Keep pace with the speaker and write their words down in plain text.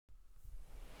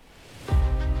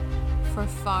For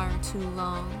far too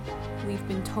long, we've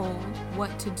been told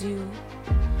what to do,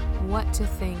 what to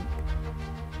think,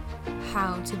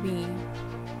 how to be.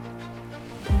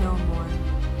 No more.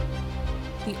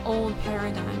 The old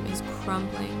paradigm is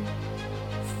crumbling,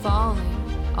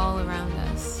 falling all around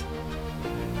us.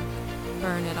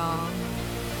 Burn it all.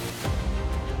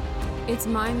 It's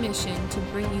my mission to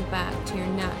bring you back to your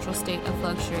natural state of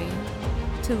luxury,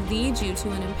 to lead you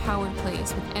to an empowered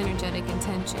place with energetic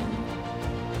intention.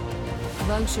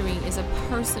 Luxury is a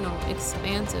personal,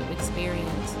 expansive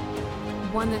experience,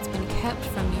 one that's been kept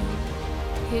from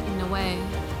you, hidden away,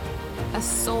 a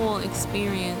soul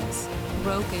experience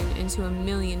broken into a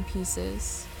million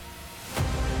pieces.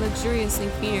 Luxuriously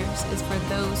fierce is for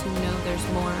those who know there's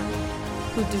more,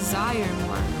 who desire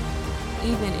more,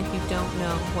 even if you don't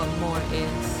know what more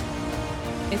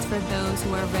is. It's for those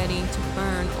who are ready to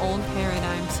burn old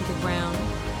paradigms to the ground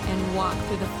and walk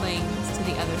through the flames to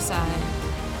the other side.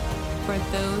 For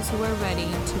those who are ready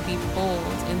to be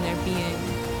bold in their being,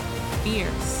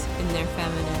 fierce in their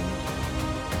feminine.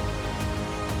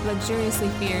 Luxuriously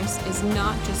fierce is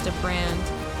not just a brand,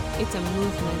 it's a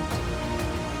movement.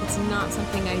 It's not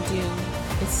something I do,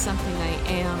 it's something I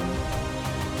am.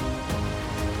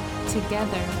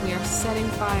 Together, we are setting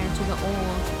fire to the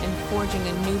old and forging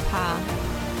a new path,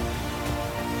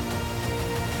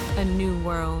 a new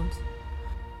world.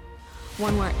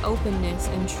 One where openness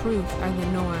and truth are the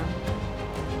norm,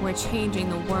 where changing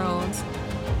the world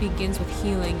begins with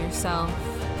healing yourself.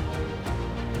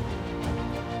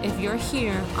 If you're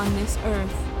here on this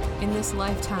earth in this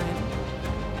lifetime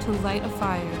to light a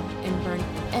fire and burn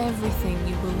everything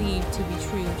you believe to be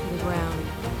true to the ground,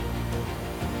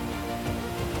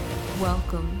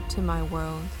 welcome to my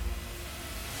world.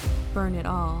 Burn it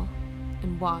all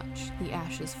and watch the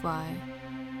ashes fly.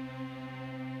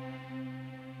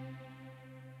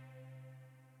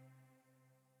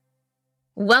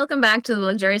 Welcome back to the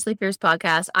Luxuriously Fierce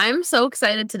podcast. I'm so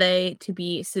excited today to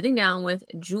be sitting down with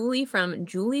Julie from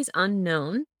Julie's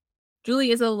Unknown.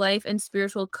 Julie is a life and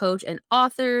spiritual coach and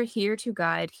author here to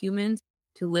guide humans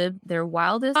to live their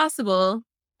wildest possible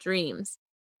dreams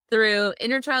through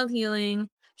inner child healing,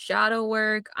 shadow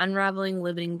work, unraveling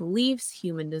limiting beliefs,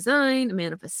 human design,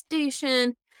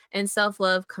 manifestation, and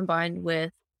self-love combined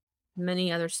with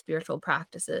many other spiritual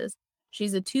practices.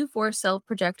 She's a 2/4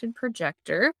 self-projected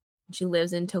projector. She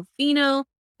lives in Tofino,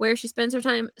 where she spends her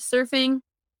time surfing,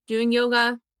 doing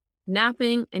yoga,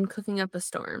 napping, and cooking up a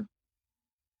storm.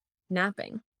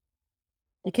 Napping.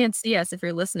 You can't see us if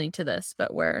you're listening to this,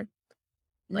 but we're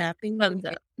napping. Thumbs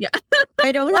up. Yeah.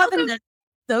 I don't have a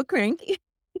so cranky.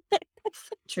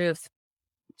 Truth.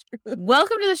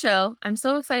 Welcome to the show. I'm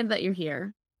so excited that you're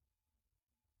here.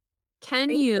 Can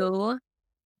you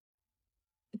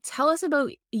tell us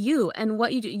about you and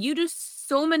what you do? You do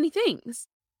so many things.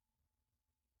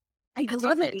 I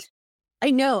love it.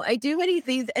 I know. I do many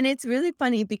things. And it's really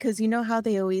funny because you know how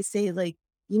they always say, like,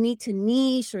 you need to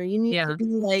niche or you need to be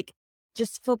like,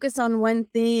 just focus on one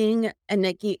thing. And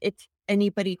like, if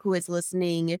anybody who is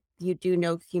listening, if you do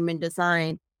know human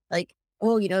design, like,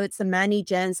 oh, you know, it's the Manny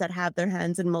Gens that have their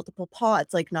hands in multiple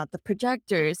pots, like not the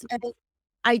projectors. And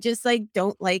I just like,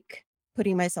 don't like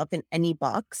putting myself in any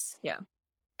box. Yeah.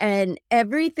 And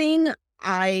everything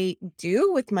I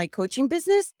do with my coaching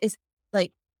business is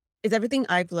everything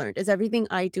I've learned, is everything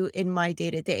I do in my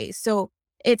day-to-day. So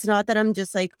it's not that I'm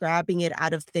just like grabbing it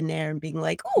out of thin air and being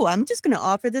like, oh, I'm just going to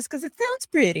offer this because it sounds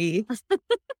pretty. Because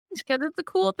it's a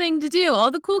cool thing to do.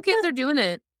 All the cool kids are doing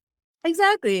it.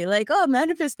 Exactly. Like, oh,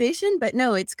 manifestation. But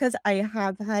no, it's because I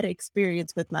have had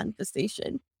experience with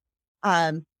manifestation.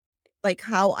 Like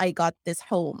how I got this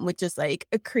home, which is like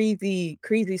a crazy,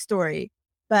 crazy story.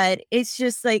 But it's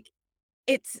just like,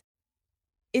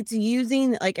 it's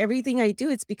using like everything I do.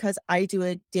 It's because I do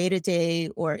it day to day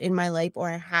or in my life, or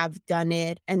I have done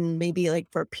it and maybe like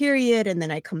for a period. And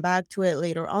then I come back to it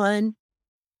later on.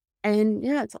 And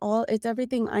yeah, it's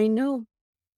everything I know.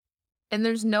 And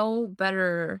there's no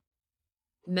better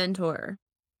mentor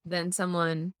than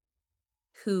someone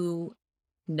who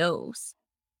knows,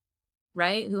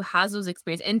 right? Who has those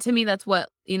experiences. And to me, that's what,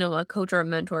 a coach or a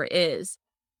mentor is.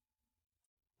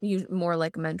 More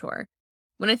like a mentor.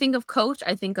 When I think of coach,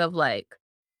 I think of like,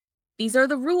 these are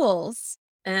the rules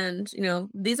and,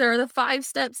 these are the 5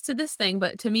 steps to this thing.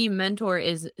 But to me, mentor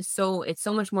it's so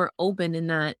much more open in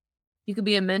that you could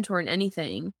be a mentor in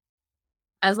anything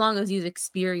as long as you've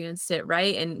experienced it,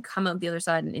 right? And come out the other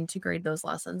side and integrate those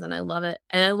lessons. And I love it.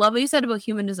 And I love what you said about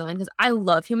human design, because I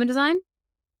love human design.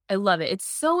 I love it. It's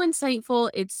so insightful.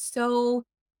 It's so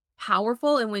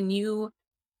powerful. And when you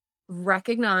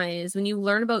recognize when you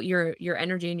learn about your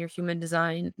energy and your human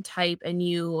design type, and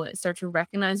you start to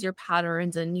recognize your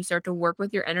patterns and you start to work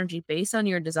with your energy based on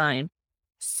your design,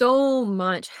 so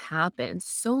much happens,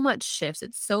 so much shifts.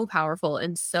 It's so powerful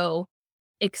and so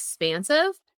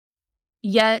expansive.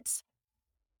 Yet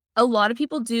a lot of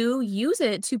people do use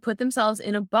it to put themselves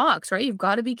in a box, right? You've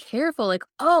got to be careful. Like,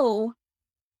 oh,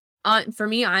 for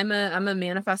me, I'm a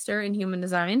manifester in human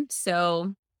design,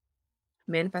 so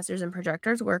manifestors and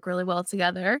projectors work really well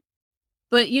together.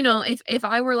 But if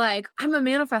I were like, I'm a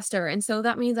manifester, and so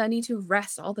that means I need to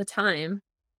rest all the time,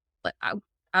 like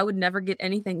I would never get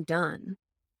anything done,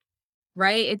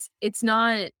 right? It's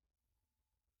not.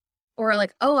 Or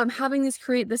like, oh, I'm having this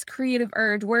creative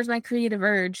urge. Where's my creative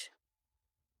urge?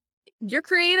 Your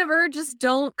creative urges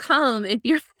don't come if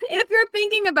you're if you're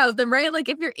thinking about them, right? Like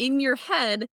if you're in your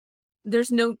head,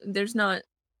 there's not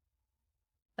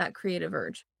that creative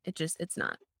urge. It's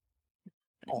not.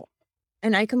 Oh,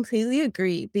 and I completely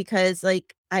agree because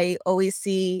like I always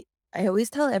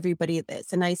tell everybody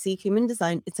this, and I see human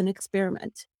design, it's an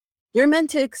experiment. You're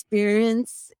meant to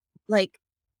experience like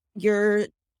your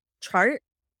chart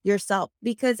yourself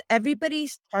because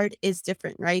everybody's chart is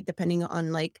different, right? Depending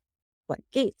on like what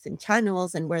gates and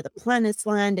channels and where the planets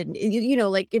land and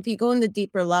like if you go in the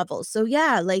deeper levels. So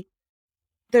yeah, like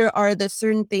there are the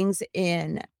certain things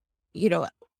in you know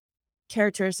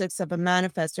characteristics of a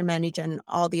manifestor, manage, and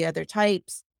all the other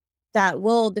types that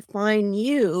will define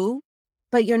you,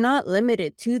 but you're not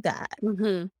limited to that.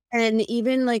 Mhm. And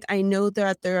even like I know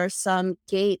that there are some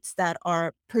gates that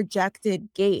are projected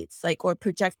gates, like or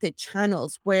projected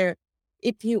channels where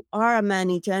if you are a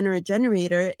manager or a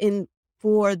generator in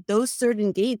for those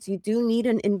certain gates, you do need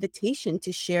an invitation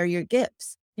to share your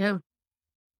gifts. Yeah.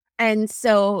 And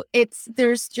so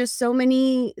there's just so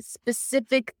many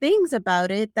specific things about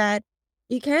it that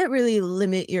you can't really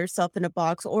limit yourself in a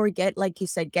box or get, like you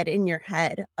said, get in your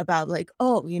head about like,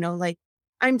 oh, like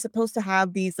I'm supposed to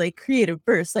have these like creative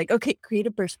bursts. Like, okay,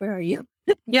 creative bursts, where are you?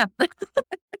 Yeah.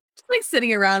 Just like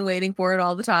sitting around waiting for it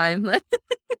all the time.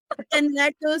 And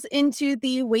that goes into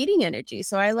the waiting energy.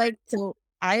 So I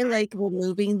like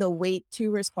removing the wait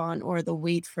to respond or the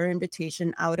wait for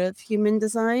invitation out of human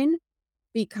design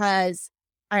because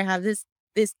I have this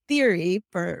theory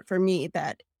for me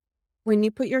that when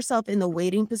you put yourself in the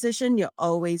waiting position, you'll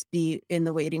always be in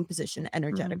the waiting position Mhm.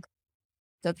 energetically.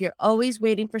 So if you're always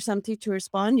waiting for something to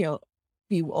respond, you'll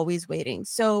be always waiting.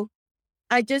 So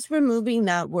I just removing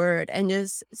that word and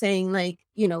just saying like,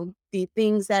 the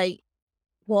things that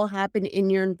will happen in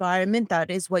your environment, that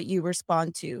is what you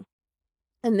respond to.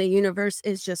 And the universe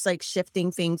is just like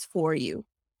shifting things for you.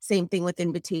 Same thing with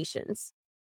invitations.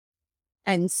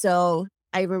 And so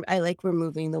I like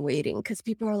removing the waiting because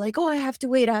people are like, "Oh, I have to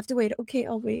wait. I have to wait. Okay,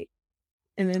 I'll wait."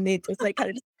 And then they just like kind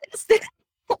of just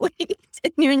wait,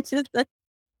 and you're just like,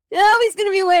 "You're always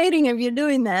gonna be waiting if you're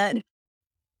doing that."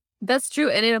 That's true,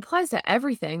 and it applies to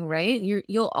everything, right?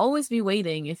 You'll always be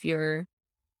waiting if you're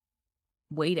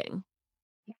waiting.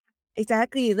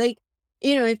 Exactly. Like,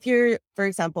 if you're, for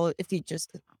example, if you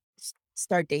just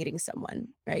start dating someone,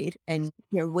 right, and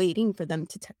you're waiting for them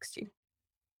to text you.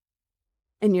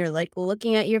 And you're, like,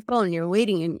 looking at your phone, you're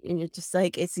waiting, and you're just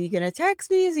like, "Is he gonna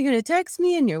text me? Is he gonna text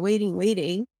me?" And you're waiting,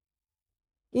 waiting.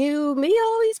 You may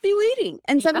always be waiting.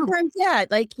 And Yeah. sometimes, yeah,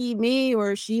 like, he may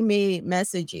or she may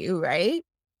message you, right?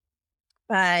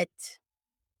 But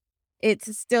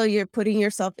it's still you're putting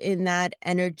yourself in that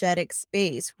energetic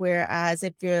space, whereas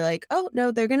if you're like, "Oh, no,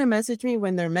 they're gonna message me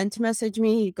when they're meant to message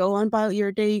me," you go on about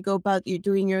your day, you go about you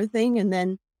doing your thing, and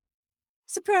then,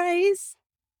 surprise.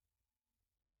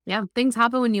 Yeah, things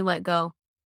happen when you let go,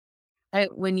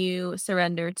 right? When you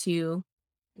surrender to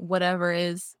whatever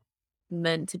is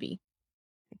meant to be.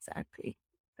 Exactly,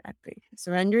 exactly.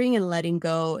 Surrendering and letting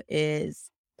go is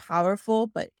powerful,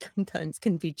 but sometimes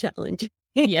can be challenging.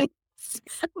 Yes.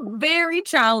 Very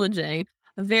challenging,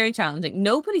 very challenging.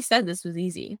 Nobody said this was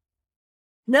easy.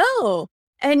 No,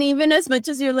 and even as much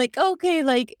as you're like, "Okay,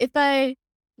 like, if I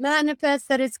manifest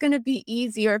that it's gonna be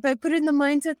easy, or if I put in the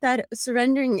mindset that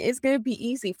surrendering is gonna be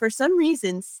easy," for some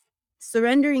reasons,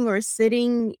 surrendering or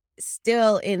sitting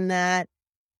still in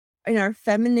our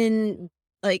feminine,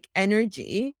 like,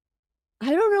 energy,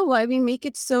 I don't know why we make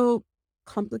it so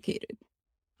complicated.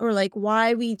 Or, like,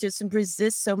 why we just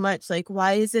resist so much, like,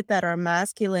 why is it that our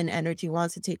masculine energy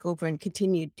wants to take over and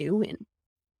continue doing?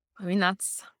 I mean,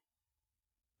 that's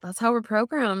how we're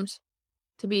programmed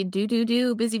to be do, do,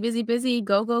 do, busy, busy, busy,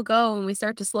 go, go, go. When we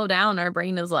start to slow down, our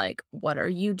brain is like, what are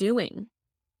you doing?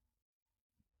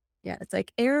 Yeah, it's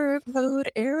like, error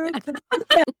code,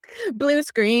 blue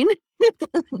screen.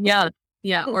 Yeah.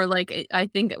 Yeah. Or like, I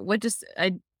think what just,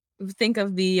 I think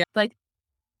of the like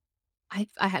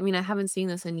I mean, I haven't seen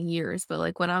this in years, but,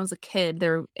 like, when I was a kid,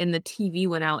 there and the TV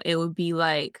went out, it would be,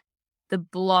 like, the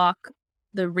block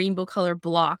the rainbow color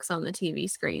blocks on the TV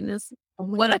screen is Oh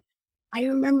my what god, I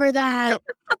remember that.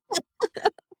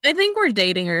 I think we're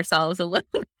dating ourselves a little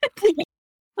bit.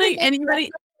 Like,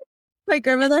 anybody My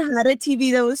grandmother had a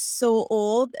TV that was so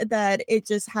old that it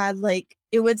just had, like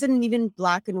it wasn't even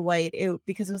black and white,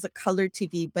 because it was a color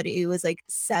TV, but it was, like,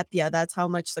 sepia, that's how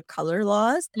much the color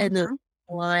lost, and the Mhm.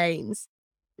 lines,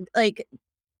 like,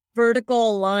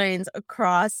 vertical lines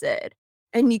across it,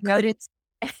 and you Yep. couldn't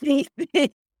see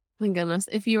anything. My goodness,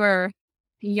 if you are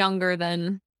younger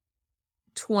than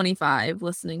 25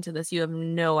 listening to this, you have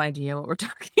no idea what we're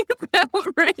talking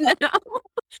about right now.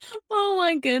 Oh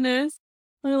my goodness.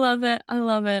 I love it, I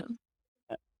love it.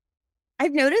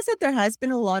 I've noticed that there has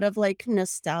been a lot of, like,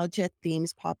 nostalgia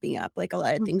themes popping up, like, a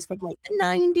lot of things from, like, the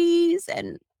 '90s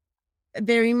and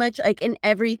very much, like, in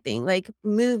everything, like,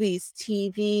 movies,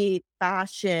 TV,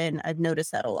 fashion, I've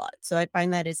noticed that a lot, so I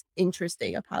find that is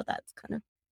interesting of how that's kind of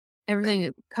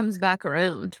Everything comes back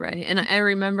around, right? And I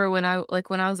remember when I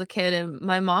was a kid and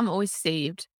my mom always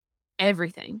saved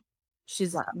everything.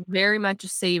 She's wow. very much a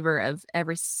saver of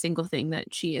every single thing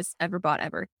that she has ever bought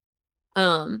ever.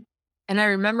 Um, and I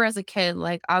remember as a kid,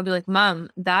 like, I'll be like, "Mom,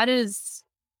 that is"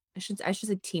 I should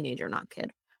say teenager, not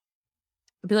kid.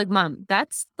 I'd be like, "Mom,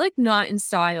 that's, like, not in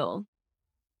style.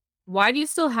 Why do you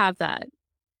still have that?"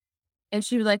 And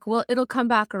she'd be like, "Well, it'll come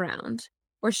back around."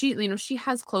 Or she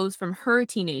has clothes from her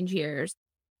teenage years.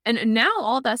 And now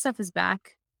all that stuff is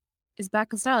back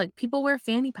in style. Like, people wear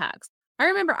fanny packs. I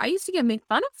remember I used to get made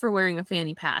fun of for wearing a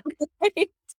fanny pack.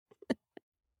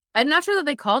 I'm not sure that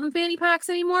they call them fanny packs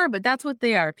anymore, but that's what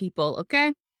they are, people,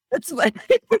 okay? That's what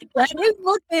that is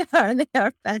what they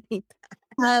are fanny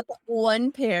have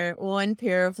one pair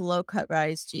of low cut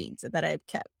rise jeans that I've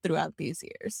kept throughout these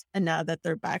years, and now that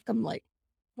they're back, I'm like,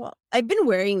 "Well, I've been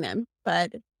wearing them,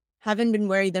 but haven't been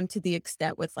wearing them to the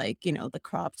extent with, like, the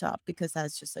crop top because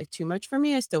that's just, like, too much for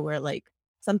me." I still wear, like,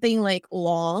 something, like,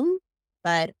 long,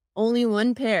 but only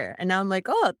one pair, and now I'm like,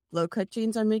 "Oh, low cut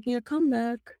jeans are making a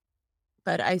comeback,"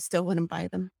 but I still wouldn't buy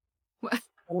them. I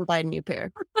wouldn't buy a new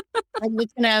pair. I'm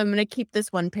gonna keep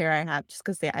this one pair I have just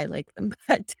 'cause I like them,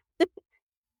 but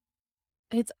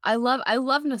I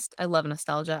love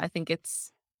nostalgia. I think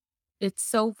it's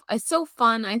so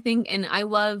fun, I think, and I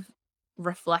love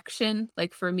reflection.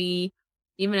 Like, for me,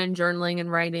 even in journaling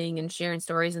and writing and sharing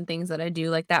stories and things that I do,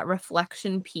 like, that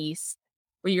reflection piece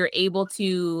where you're able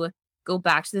to go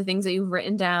back to the things that you've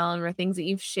written down or things that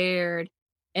you've shared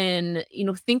and,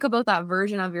 think about that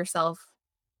version of yourself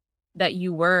that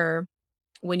you were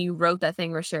when you wrote that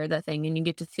thing or shared that thing, and you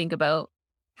get to think about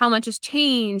how much has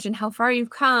changed and how far you've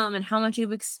come and how much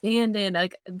you've expanded.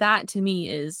 Like, that to me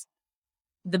is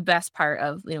the best part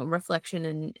of, reflection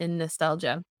and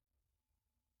nostalgia.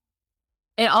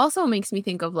 It also makes me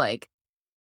think of, like,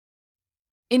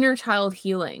 inner child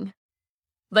healing.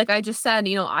 Like I just said,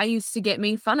 I used to get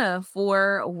made fun of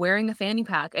for wearing a fanny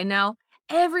pack, and now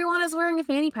everyone is wearing a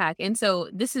fanny pack. And so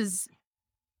this is,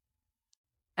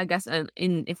 I guess,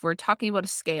 in if we're talking about a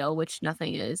scale, which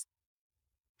nothing is,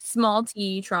 small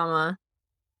T trauma,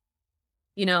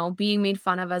 being made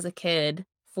fun of as a kid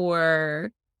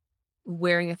for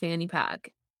wearing a fanny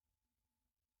pack.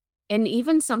 And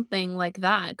even something like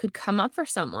that could come up for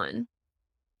someone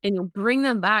and you'll bring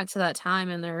them back to that time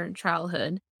in their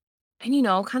childhood and,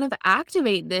 kind of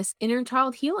activate this inner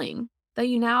child healing that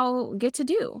you now get to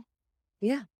do.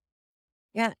 yeah.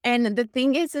 Yeah, and the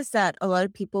thing is that a lot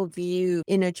of people view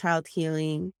inner child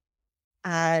healing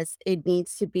as it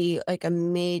needs to be like a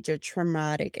major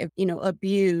traumatic,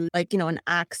 abuse, like, an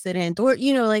accident or,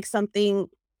 like something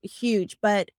huge.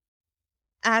 But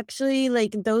actually,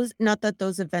 like those, not that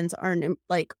those events aren't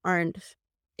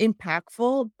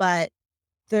impactful, but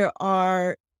there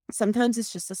are sometimes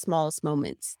it's just the smallest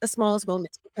moments,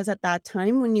 because at that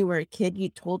time when you were a kid, you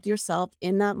told yourself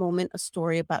in that moment a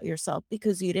story about yourself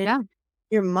because Yeah.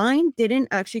 your mind didn't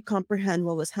actually comprehend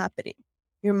what was happening.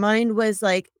 Your mind was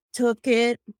like, took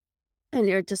it, and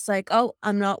you're just like, "Oh,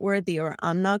 I'm not worthy," or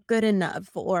 "I'm not good enough,"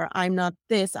 or "I'm not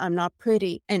this, I'm not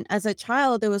pretty." And as a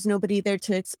child, there was nobody there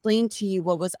to explain to you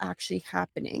what was actually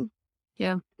happening.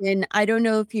 Yeah. And I don't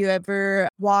know if you ever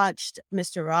watched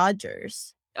Mr.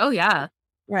 Rogers, Oh, yeah.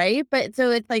 right? But so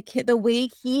it's like the way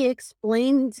he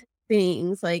explained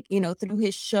things, like, through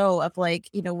his show of like,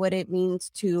 what it means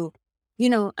to,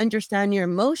 understand your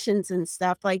emotions and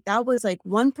stuff. Like that was like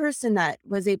one person that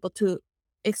was able to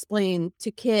explain to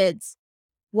kids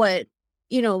what,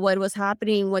 what was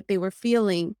happening, what they were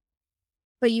feeling.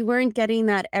 but you weren't getting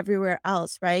that everywhere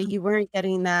else, right? You weren't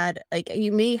getting that, like,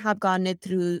 you may have gotten it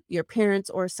through your parents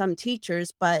or some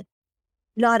teachers, but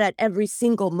not at every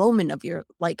single moment of your,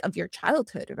 like, of your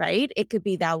childhood, right? It could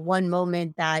be that one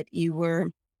moment that you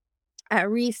were at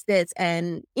recess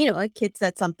and, a kid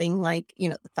said something like,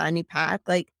 the fanny pack,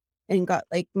 like, and got,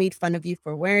 like, made fun of you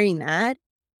for wearing that.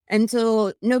 And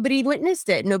so nobody witnessed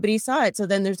it. Nobody saw it. So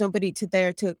then there's nobody to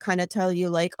there to kind of tell you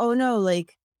like, oh no,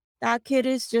 like that kid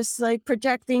is just like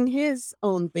projecting his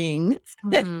own thing.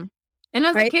 Mhm. And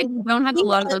as a Right? kid, you don't have a Think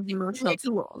lot of that those emotional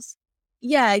tools.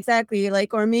 Yeah, exactly.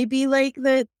 Like, or maybe like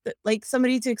like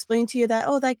somebody to explain to you that,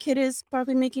 oh, that kid is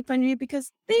probably making fun of you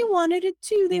because they wanted it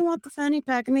too. They want the fanny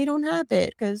pack and they don't have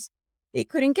it because they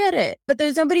couldn't get it. But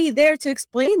there's nobody there to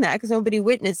explain that because nobody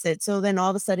witnessed it. So then all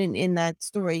of a sudden in that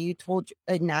story,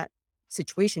 in that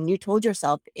situation, you told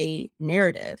yourself a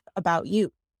narrative about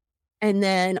you. And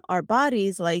then our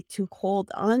bodies like to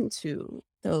hold on to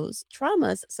those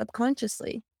traumas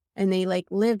subconsciously and they like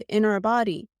live in our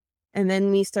body. And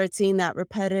then we start seeing that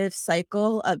repetitive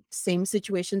cycle of same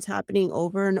situations happening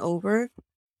over and over,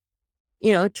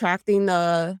 attracting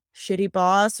the shitty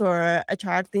boss or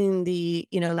attracting the,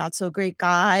 not so great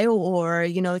guy or,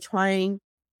 trying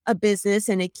a business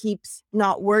and it keeps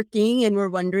not working. And we're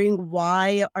wondering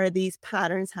why are these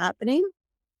patterns happening?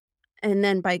 And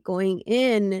then by going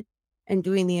in and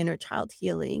doing the inner child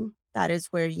healing, that is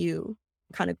where you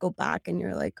kind of go back and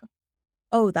you're like,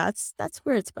 "Oh, that's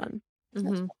where it's from."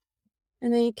 That's Mhm.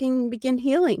 and then you can begin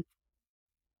healing.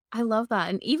 I love that,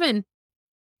 and even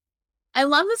I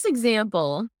love this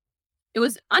example. It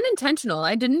was unintentional,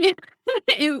 I didn't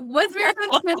it was very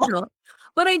unintentional,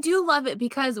 but I do love it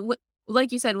because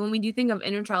like you said, when we do think of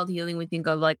inner child healing, we think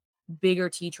of, like, bigger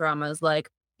T traumas, like,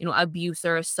 abuse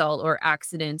or assault or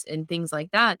accidents and things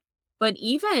like that, but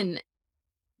even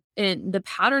in the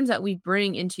patterns that we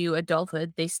bring into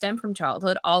adulthood, they stem from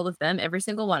childhood, all of them, every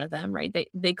single one of them, right?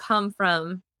 They come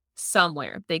from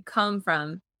somewhere. They come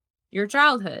from your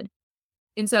childhood.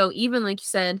 And so even like you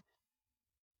said,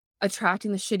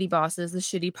 attracting the shitty bosses, the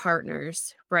shitty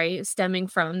partners, right? Stemming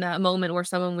from that moment where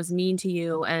someone was mean to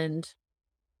you and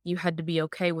you had to be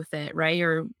okay with it, right?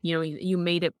 Or you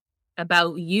made it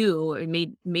about you or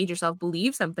made yourself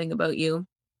believe something about you.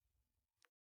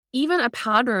 Even a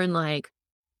pattern like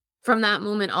from that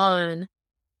moment on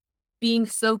being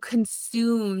so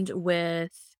consumed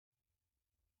with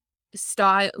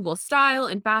style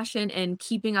and fashion and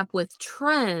keeping up with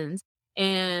trends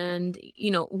and,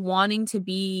 wanting to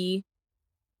be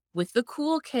with the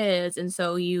cool kids, and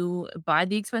so you buy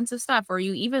the expensive stuff or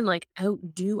you even, like,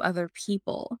 outdo other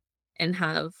people and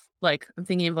have, like I'm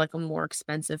thinking of, like, a more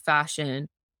expensive fashion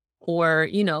or,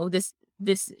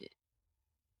 this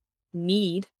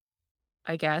need,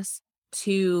 I guess,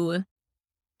 to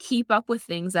keep up with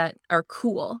things that are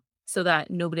cool so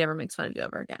that nobody ever makes fun of you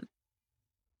ever again.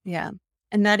 Yeah.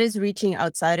 And that is reaching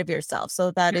outside of yourself.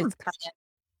 So that is Yeah. kind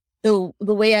of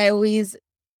the way I always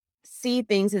see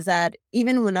things is that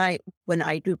even when I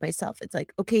do it myself, it's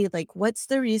like, okay, like what's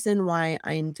the reason why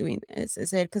I'm doing this?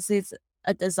 Is it because it's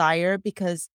a desire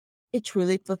because it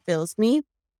truly fulfills me?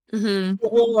 Mhm.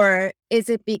 Or is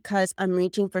it because I'm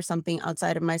reaching for something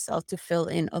outside of myself to fill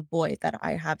in a void that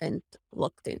I haven't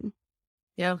looked in?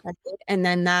 Yeah. That's it. And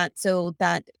then that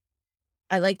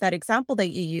I like that example that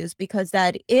you use because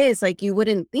that is like you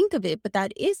wouldn't think of it, but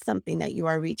that is something that you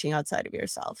are reaching outside of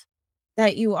yourself.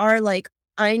 That you are like,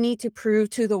 I need to prove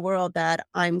to the world that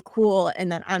I'm cool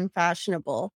and that I'm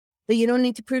fashionable. But you don't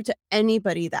need to prove to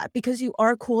anybody that because you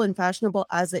are cool and fashionable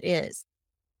as it is.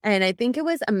 And I think it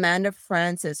was Amanda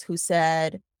Francis who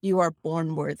said, "You are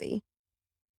born worthy."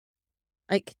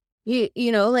 Like,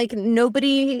 like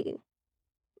nobody,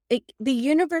 the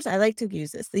universe, I like to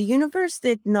use this. The universe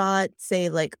did not say,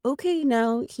 like, okay,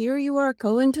 now here you are,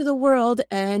 go into the world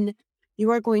and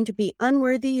you are going to be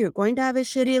unworthy. You're going to have a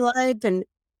shitty life. And,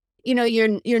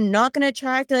 you're not going to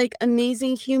attract like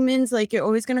amazing humans. Like, you're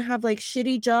always going to have like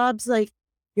shitty jobs. Like,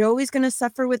 you're always going to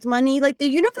suffer with money. Like, the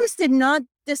universe did not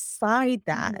decide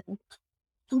that.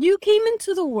 Mhm. You came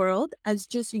into the world as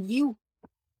just you,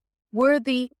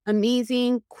 worthy,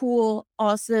 amazing, cool,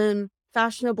 awesome,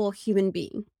 fashionable human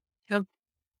being. Yep.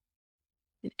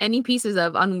 Any pieces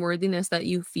of unworthiness that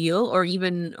you feel or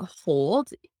even hold,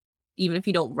 even if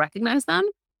you don't recognize them,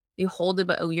 you hold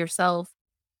about yourself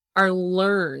are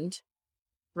learned,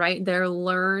 right? They're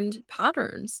learned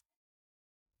patterns.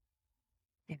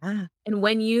 Yeah. And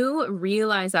when you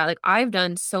realize that, like I've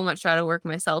done so much shadow work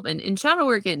myself, and in shadow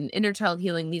work and inner child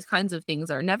healing, these kinds of things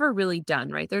are never really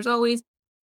done, right? There's always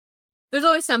there's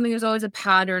always something, there's always a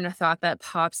pattern, a thought that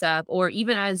pops up, or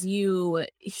even as you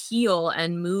heal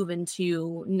and move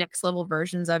into next level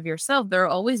versions of yourself,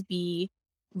 there'll always be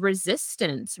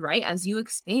resistance, right? As you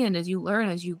expand, as you learn,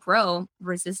 as you grow,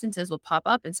 resistances will pop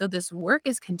up. And so this work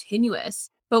is continuous.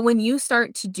 But when you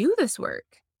start to do this work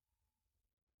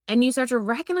and you start to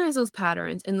recognize those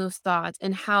patterns and those thoughts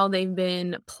and how they've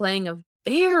been playing a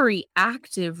very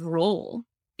active role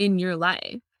in your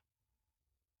life,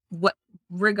 what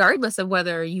regardless of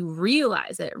whether you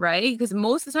realize it, right? Because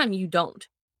most of the time you don't.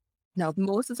 No,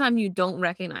 Most of the time you don't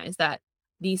recognize that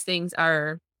these things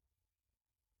are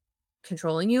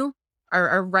controlling you,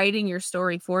 are writing your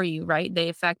story for you, right? They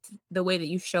affect the way that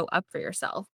you show up for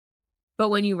yourself. But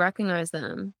when you recognize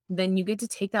them, then you get to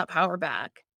take that power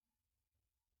back,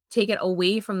 take it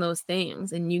away from those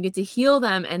things, and you get to heal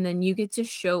them, and then you get to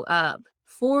show up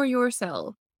for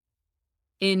yourself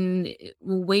in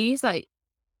ways that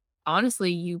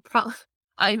honestly, you probably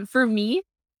I for me,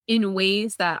 in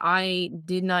ways that I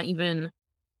did not even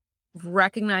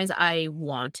recognize I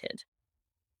wanted,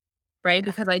 right?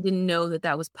 yeah. Because I didn't know that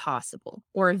that was possible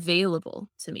or available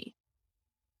to me.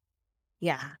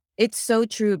 Yeah. It's so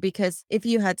true because if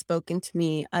you had spoken to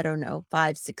me, I don't know,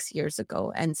 5, 6 years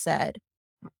ago and said,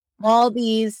 all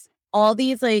these,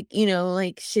 like,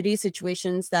 like, shitty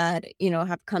situations that,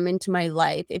 have come into my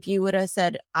life, if you would have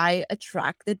said I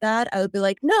attracted that, I would be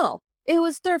like, "No, it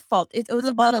was their fault. It was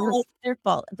about their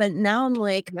fault." But now I'm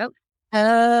like, Yep.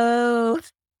 "Oh,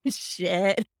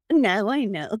 shit. Now I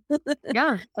know."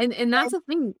 Yeah. And that's the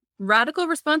thing. Radical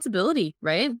responsibility,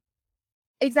 right?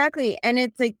 Exactly, and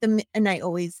it's like and I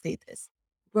always say this,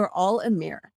 we're all a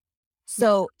mirror. Yeah.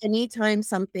 So anytime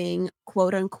something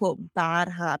quote unquote bad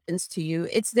happens to you,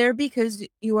 it's there because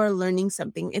you are learning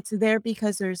something. It's there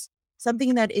because there's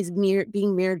something that is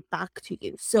being mirrored back to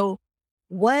you. So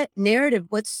what narrative,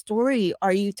 what story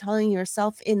are you telling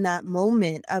yourself in that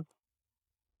moment of,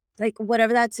 like,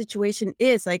 whatever that situation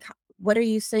is, like, what are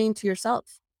you saying to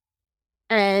yourself?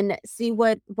 And see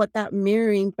what that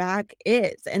mirroring back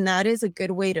is, and that is a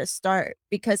good way to start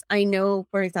because I know,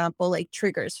 for example, like,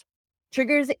 triggers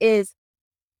is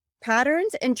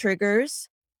patterns, and triggers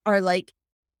are like,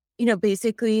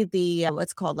 basically the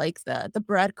what's called, like, the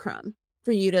breadcrumb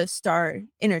for you to start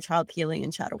inner child healing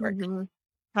and shadow work. Mhm.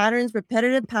 Patterns,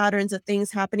 repetitive patterns of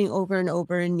things happening over and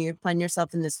over, and you find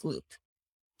yourself in this loop.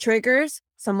 Triggers,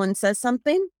 someone says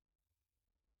something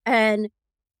and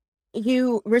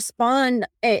you respond.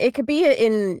 It could be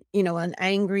in, an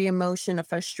angry emotion, a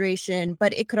frustration,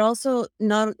 but it could also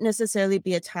not necessarily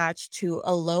be attached to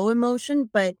a low emotion,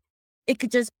 but it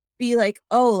could just be like,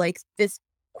 oh, like, this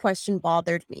question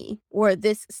bothered me or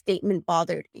this statement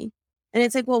bothered me. And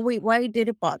it's like, well, wait, why did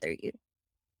it bother you?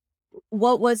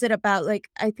 What was it about? Like,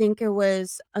 I think I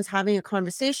was having a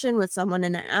conversation with someone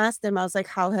and I asked them, I was like,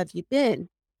 how have you been?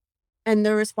 And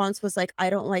their response was like, I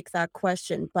don't like that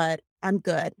question, but I'm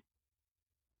good.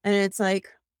 And it's like,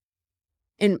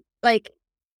 and like,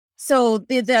 so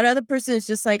that other person is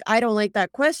just like, I don't like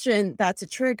that question. That's a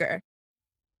trigger.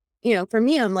 For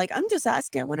me, I'm like, I'm just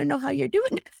asking. I want to know how you're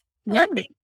doing. Yeah.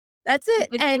 That's it.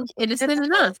 And it's Innocent all,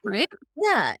 enough, right?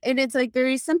 yeah. And it's like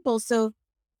very simple. So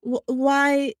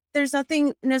why there's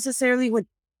nothing necessarily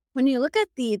when you look at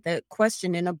the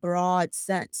question in a broad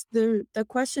sense, the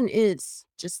question is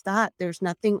just that there's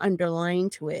nothing underlying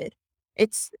to it.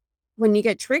 It's when you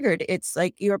get triggered, it's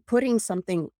like you're putting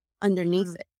something underneath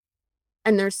Mm. it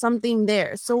and there's something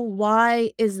there. So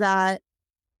why is that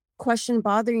question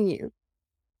bothering you?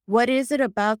 What is it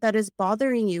about that is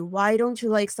bothering you? Why don't you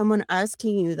like someone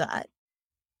asking you that?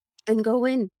 And go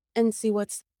in and see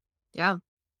what's Yeah.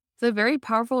 It's a very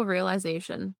powerful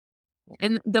realization.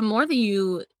 And the more that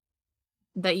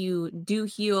you do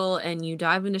heal and you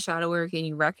dive into shadow work and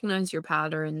you recognize your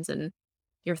patterns and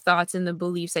your thoughts and the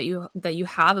beliefs that you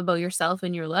have about yourself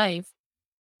and your life,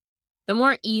 the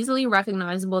more easily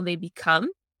recognizable they become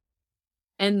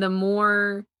and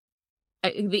the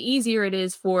easier it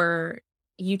is for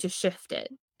you to shift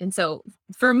it. And so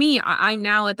for me, I'm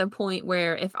now at the point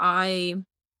where if I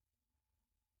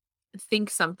think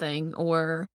something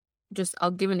or just I'll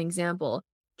give an example.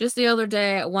 Just the other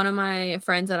day, one of my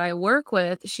friends that I work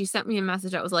with, she sent me a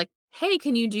message that was like, "Hey,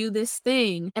 can you do this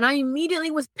thing?" And I immediately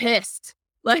was pissed.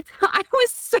 Like I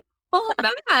was so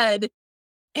mad.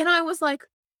 And I was like,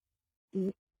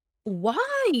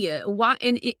 Why? Why?"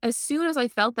 And as soon as I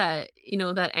felt that,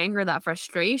 that anger, that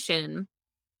frustration,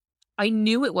 I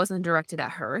knew it wasn't directed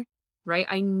at her, right?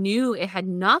 I knew it had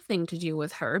nothing to do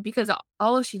with her because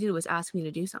all she did was ask me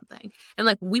to do something. And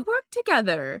like we worked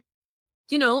together,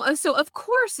 so of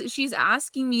course she's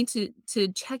asking me to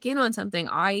check in on something.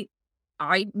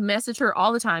 I message her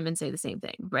all the time and say the same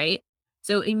thing, right?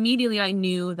 So immediately I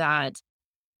knew that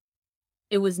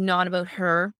it was not about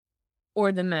her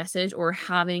or the message or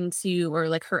having to or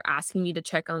like her asking me to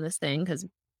check on this thing because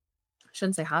I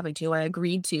shouldn't say having to. I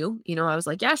agreed to, I was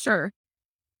like, yeah, sure.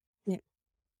 Yeah.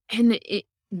 And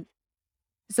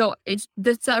so it's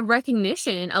this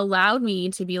recognition allowed me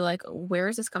to be like, where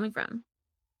is this coming from?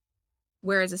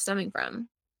 Where is this stemming from?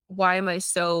 Why am I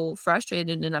so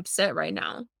frustrated and upset right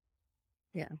now?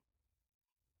 Yeah.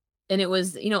 And it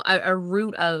was, a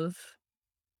root of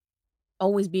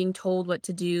always being told what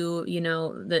to do,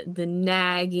 the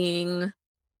nagging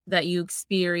that you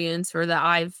experience or that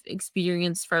I've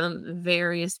experienced from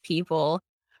various people,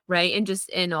 right?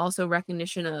 And also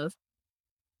recognition of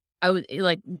I was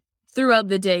like throughout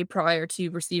the day prior to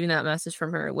receiving that message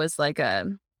from her, it was like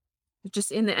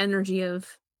just in the energy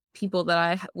of people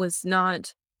that was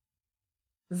not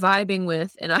vibing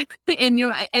with, and I and,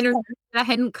 I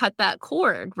hadn't cut that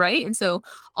cord, right? And so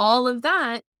all of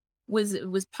that was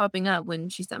popping up when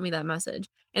she sent me that message,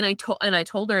 and I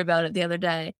told her about it the other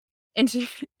day, and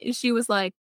she was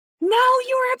like, "No,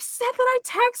 you were upset that I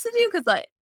texted you," 'cause, like,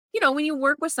 when you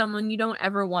work with someone, you don't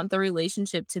ever want the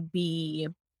relationship to be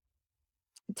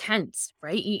tense,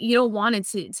 right? You don't want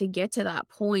it to get to that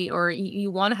point, or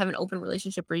you want to have an open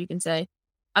relationship where you can say,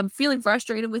 "I'm feeling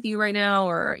frustrated with you right now,"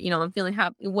 or "I'm feeling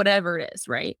happy," whatever it is,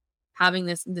 right? Having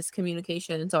this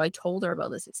communication. And so I told her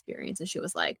about this experience, and she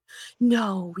was like,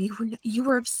 "No, you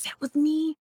were upset with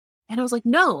me," and I was like,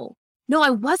 "No, no, I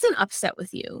wasn't upset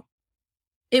with you.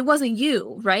 It wasn't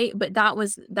you, right?" But that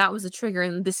was a trigger,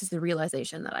 and this is the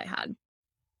realization that I had.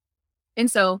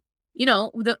 And so,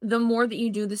 the more that you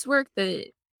do this work,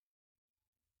 the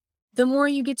more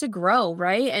you get to grow,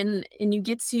 right? And you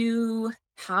get to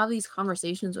have these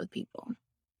conversations with people.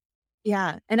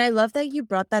 Yeah. And I love that you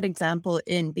brought that example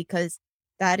in because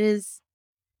that is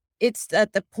it's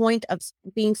at the point of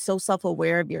being so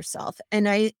self-aware of yourself. And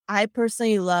I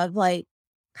personally love like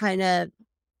kind of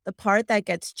the part that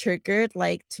gets triggered.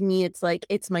 Like to me, it's like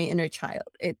it's my inner child.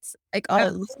 It's like oh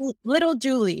Yes. little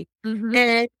Julie. Mhm.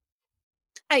 And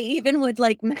I even would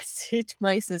like message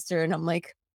my sister and I'm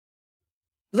like,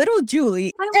 little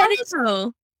Julie. I And love it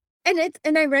though.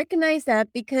 and I recognize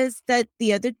that because that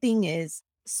the other thing is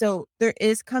so there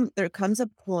comes a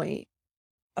point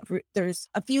there's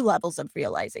a few levels of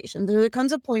realization. There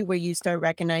comes a point where you start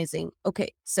recognizing,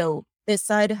 okay, so this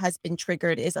side has been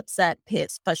triggered, is upset,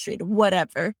 pissed, frustrated,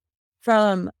 whatever,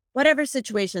 from whatever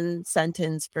situation,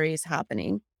 sentence, phrase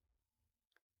happening.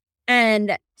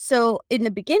 And so in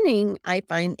the beginning, I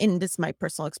find, in this is my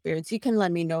personal experience, you can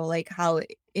let me know like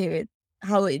it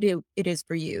it is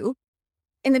for you.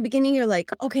 In the beginning, you're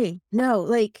like, okay, no,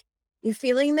 like you're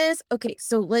feeling this. Okay,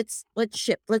 so let's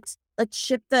shift. Let's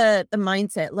shift the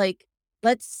mindset. Like,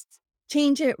 let's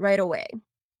change it right away.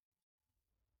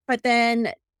 But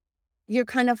then you're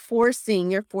forcing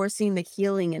the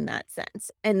healing in that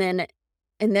sense. And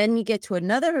then you get to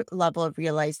another level of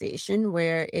realization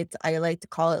where it's I like to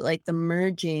call it like the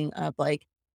merging of like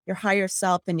your higher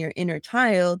self and your inner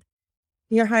child.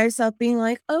 Your higher self being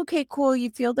like, okay, cool, you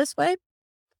feel this way?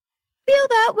 Feel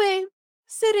that way.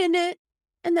 Sit in it,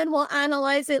 and then we'll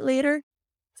analyze it later.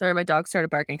 Sorry, my dog started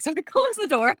barking, so I closed the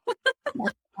door.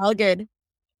 Yeah. All good.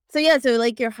 So, yeah, so,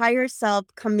 like, your higher self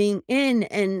coming in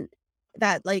and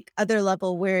that, like, other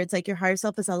level where it's like your higher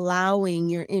self is allowing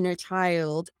your inner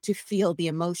child to feel the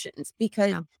emotions,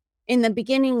 because Yeah. in the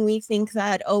beginning, we think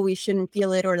that, "Oh, we shouldn't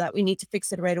feel it," or that we need to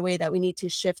fix it right away, that we need to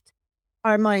shift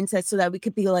our mindset so that we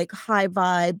could be, like, high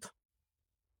vibe,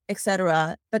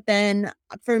 etcetera. But then,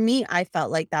 for me, I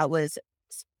felt like that was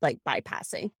like,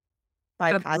 bypassing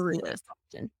Absolutely this is.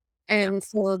 option. Yeah. And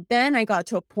so then I got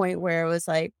to a point where it was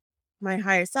like, my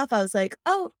higher self, I was like,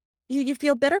 "Oh, you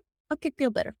feel bitter? Okay, feel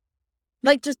bitter."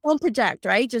 Like, just don't project,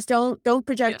 right? Just don't Yeah.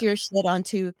 project your shit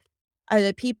onto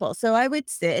other people. So I would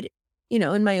sit,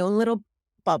 in my own little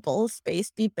bubble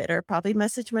space, be bitter, probably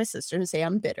message my sister and say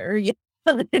I'm bitter,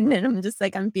 and then I'm just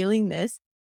like, "I'm feeling this."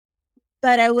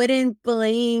 But I wouldn't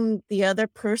blame the other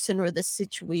person or the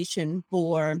situation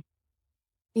for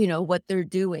what they're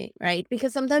doing, right?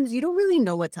 Because sometimes you don't really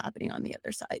know what's happening on the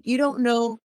other side. You don't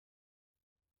know,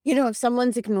 if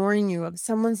someone's ignoring you, if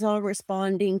someone's not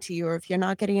responding to you, or if you're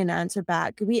not getting an answer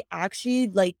back. We actually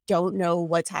like don't know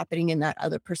what's happening in that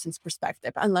other person's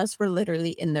perspective unless we're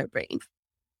literally in their brain.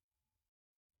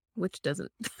 Which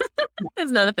doesn't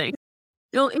It's not a thing.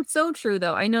 No, it's so true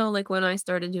though. I know like when I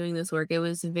started doing this work, it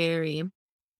was very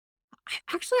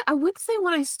actually, I would say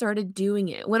when I started doing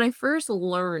it, when I first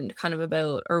learned kind of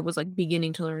about or was like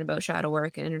beginning to learn about shadow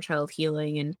work and inner child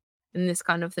healing and this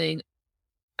kind of thing,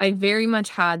 I very much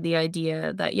had the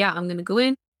idea that, yeah, I'm gonna go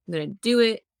in, I'm gonna do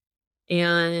it,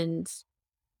 and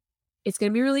it's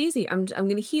gonna be really easy. I'm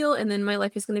gonna heal, and then my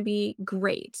life is gonna be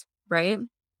great, right?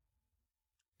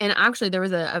 And actually, there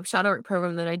was a shadow work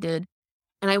program that I did,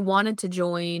 and I wanted to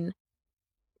join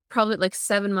probably like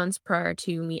 7 months prior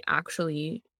to me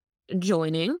actually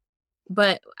joining.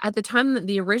 But at the time that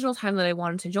the original time that I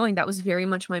wanted to join, that was very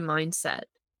much my mindset,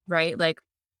 right? Like,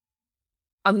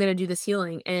 I'm gonna do this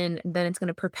healing, and then it's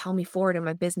gonna propel me forward in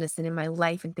my business and in my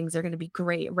life, and things are gonna be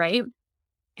great, right?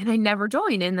 And I never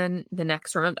joined. And then the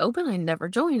next round open, I never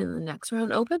joined. And the next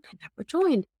round open, I never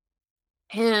joined.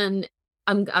 And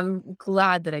I'm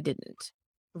glad that I didn't.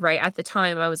 Right. At the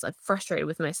time, I was like frustrated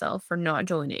with myself for not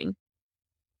joining.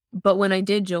 But when I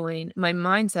did join, my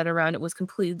mindset around it was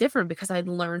completely different because I'd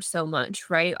learned so much,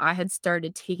 right? I had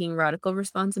started taking radical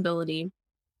responsibility.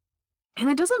 And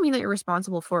it doesn't mean that you're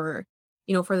responsible for,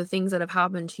 for the things that have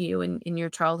happened to you in your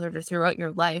childhood or throughout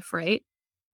your life, right?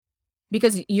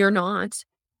 Because you're not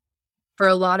for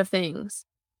a lot of things.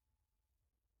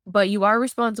 But you are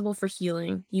responsible for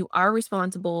healing. You are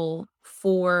responsible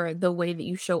for the way that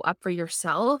you show up for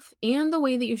yourself and the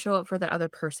way that you show up for that other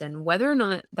person, whether or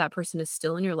not that person is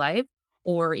still in your life,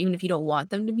 or even if you don't want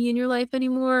them to be in your life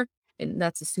anymore. And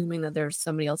that's assuming that there's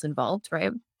somebody else involved,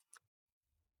 right?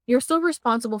 You're still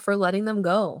responsible for letting them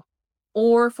go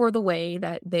or for the way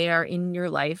that they are in your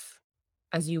life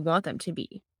as you want them to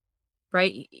be,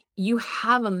 right? You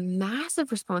have a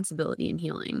massive responsibility in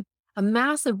healing, a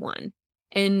massive one.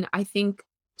 And I think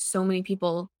so many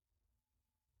people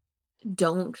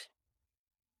don't.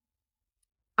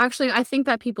 Actually, I think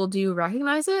that people do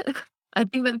recognize it. I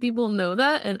think that people know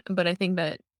that, but I think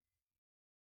that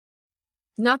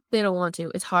not they don't want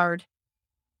to. It's hard.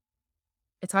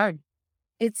 It's hard.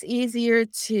 It's easier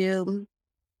to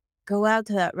go out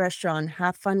to that restaurant,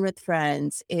 have fun with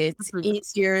friends. It's Mhm.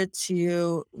 easier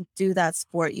to do that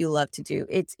sport you love to do.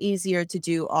 It's easier to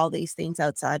do all these things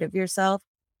outside of yourself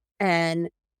and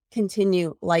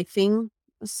continue lifing,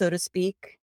 so to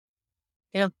speak,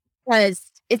 Yeah.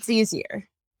 because it's easier.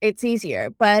 It's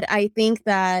easier. But I think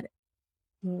that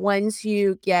once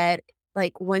you get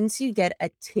once you get a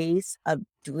taste of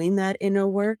doing that inner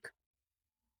work,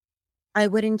 I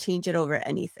wouldn't change it over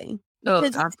anything Oh,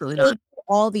 because you absolutely still not. do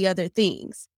all the other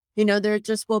things. You know, there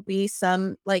just will be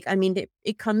some I mean,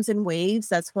 it comes in waves.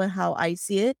 That's how I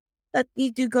see it. That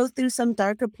you do go through some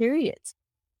darker periods.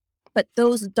 But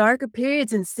those darker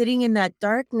periods and sitting in that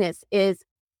darkness is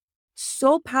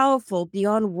so powerful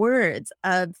beyond words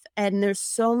of and there's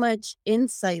so much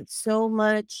insight, so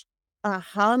much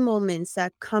aha moments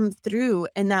that come through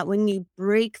and that when you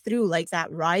break through like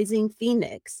that rising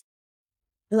phoenix,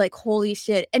 you're like, holy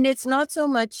shit. And it's not so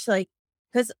much like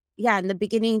because yeah, in the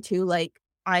beginning too, like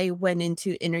I went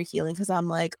into inner healing because I'm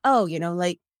like, oh,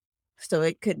 so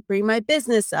it could bring my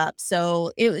business up.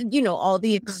 So all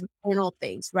the Mhm. external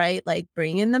things, right? Like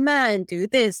bring in the man, do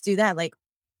this, do that.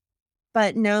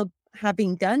 But now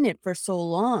having done it for so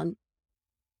long,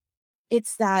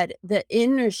 it's that the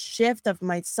inner shift of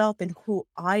myself and who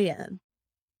I am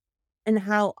and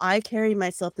how I carry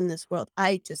myself in this world.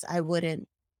 I wouldn't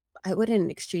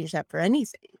exchange that for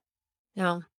anything.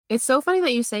 No. It's so funny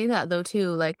that you say that though too.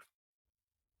 Like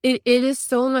it is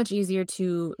so much easier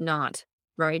to not,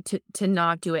 right? To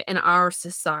not do it. And our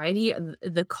society,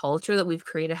 the culture that we've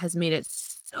created has made it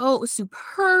so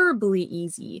superbly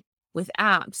easy with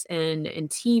apps and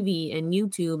TV and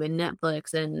YouTube and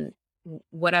Netflix and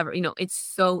whatever. It's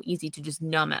so easy to just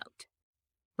numb out,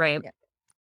 right? Yeah.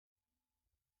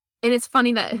 And it's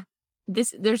funny that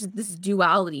there's this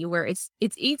duality where it's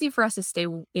easy for us to stay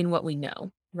in what we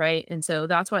know, right? And so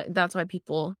that's why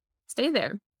people stay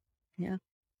there. Yeah.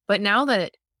 But now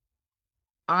that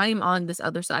I'm on this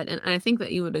other side, and I think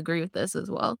that you would agree with this as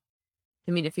well.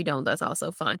 I mean, if you don't, that's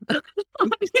also fine.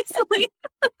 Obviously.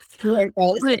 There it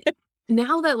goes. But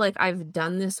now that, like, I've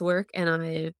done this work and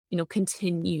I,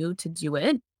 continue to do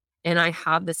it, and I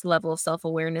have this level of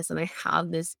self-awareness and I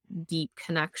have this deep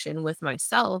connection with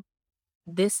myself,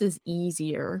 this is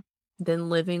easier than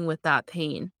living with that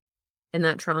pain and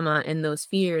that trauma and those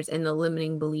fears and the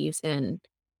limiting beliefs and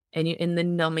the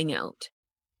numbing out,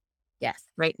 Yes.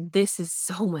 right? This is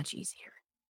so much easier.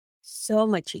 So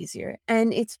much easier.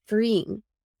 And it's freeing.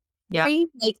 Yeah. Freeing,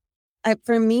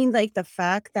 for me, like the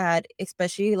fact that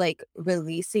especially like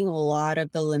releasing a lot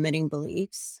of the limiting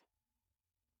beliefs,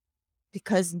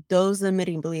 because those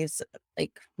limiting beliefs,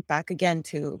 like back again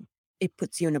to it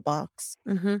puts you in a box.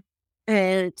 Mhm.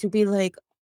 And to be like,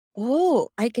 oh,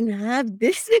 I can have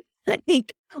this,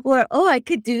 like, or oh, I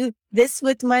could do this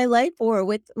with my life or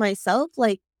with myself.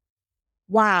 Like,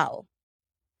 wow.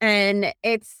 And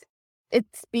it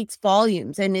speaks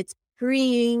volumes, and it's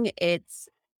freeing. It's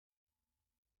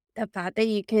the fact that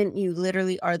you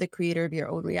literally are the creator of your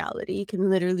own reality. You can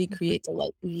literally create the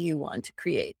life you want to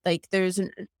create. Like there's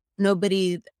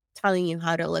nobody telling you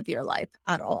how to live your life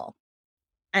at all.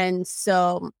 And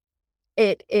so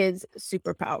it is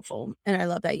super powerful. And I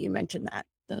love that you mentioned that.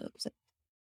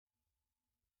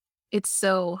 It's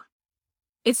so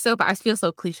I feel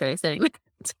so cliche saying that.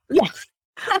 Yeah.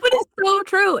 But it's so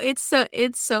true.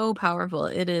 It's so powerful.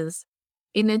 It is.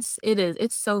 And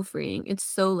it's so freeing. It's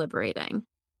so liberating.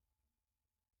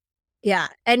 Yeah.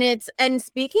 And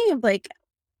speaking of like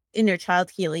inner child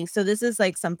healing, so this is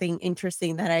like something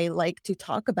interesting that I like to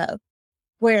talk about,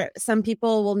 where some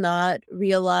people will not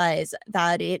realize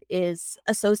that it is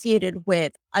associated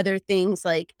with other things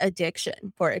like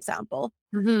addiction, for example.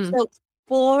 Mhm. So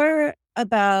for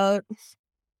about,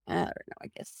 I don't know, I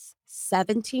guess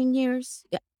 17 years.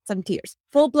 Yeah, 17 years.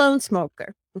 Full blown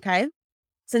smoker. Okay.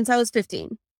 Since I was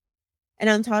 15. And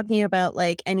I'm talking about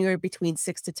like anywhere between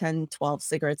 6 to 10, 12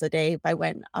 cigarettes a day. If I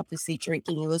went obviously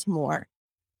drinking, it was more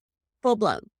full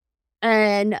blown.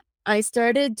 And I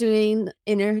started doing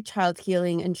inner child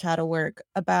healing and shadow work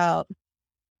about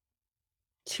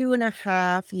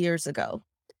 2.5 years ago.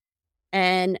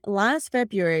 And last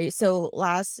February, so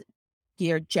last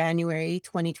year, January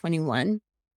 2021,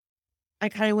 I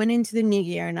kind of went into the new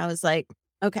year and I was like,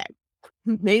 okay,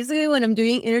 basically when I'm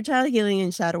doing inner child healing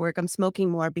and shadow work, I'm smoking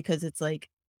more because it's like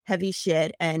heavy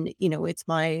shit. And, it's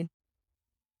my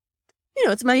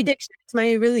addiction, it's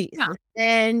my release. Yeah.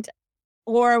 And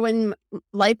or when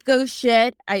life goes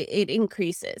shit, it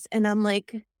increases. And I'm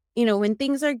like, when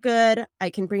things are good, I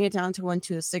can bring it down to 1,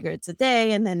 2 cigarettes a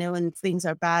day. And then when things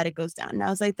are bad, it goes down. And I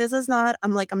was like, this is not,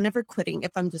 I'm like, I'm never quitting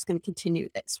if I'm just going to continue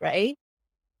this. Right.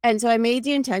 And so I made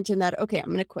the intention that, okay, I'm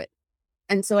going to quit.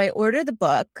 And so I ordered the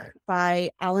book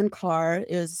by Alan Carr.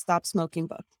 It was a Stop Smoking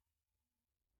book.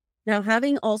 Now,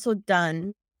 having also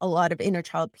done a lot of inner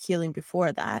child healing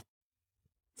before that,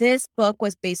 this book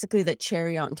was basically the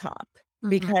cherry on top, Mhm.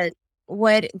 because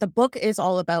what the book is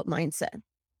all about mindset,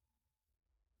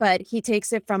 but he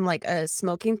takes it from like a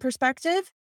smoking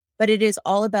perspective, but it is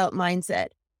all about mindset.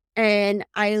 And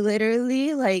I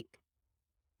literally like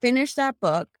finished that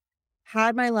book,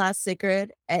 had my last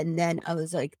cigarette, and then I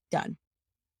was like done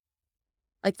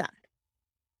like that,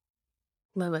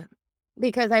 Love it.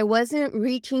 because I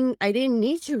didn't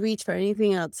need to reach for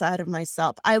anything outside of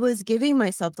myself. I was giving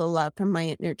myself the love from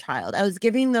my inner child. I was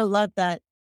giving the love that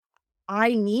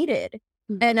I needed.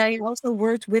 Mm. And I also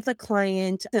worked with a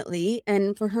client recently,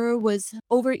 and for her was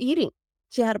overeating.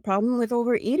 She had a problem with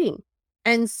overeating.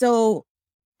 And so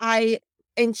I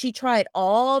and she tried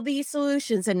all these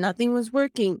solutions and nothing was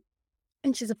working.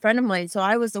 And she's a friend of mine. So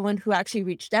I was the one who actually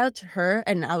reached out to her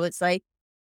and I was like,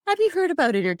 have you heard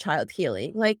about inner child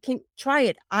healing? Like, can try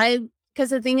it. Because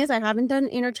the thing is, I haven't done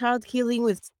inner child healing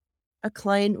with a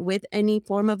client with any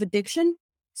form of addiction.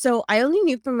 So I only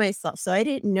knew for myself. So I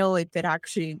didn't know if it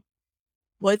actually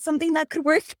was something that could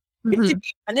work, to Mhm.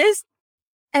 be honest.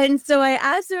 And so I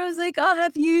asked her, I was like, oh,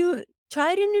 have you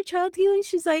tried inner child healing?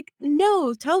 She's like,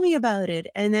 no, tell me about it.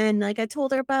 And then like I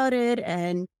told her about it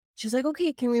and she's like,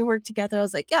 okay, can we work together? I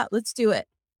was like, yeah, let's do it.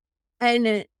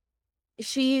 And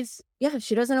she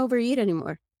doesn't overeat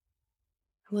anymore.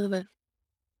 I love it.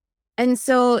 And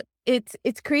so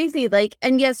it's crazy. Like,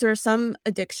 and yes, there are some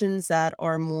addictions that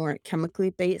are more chemically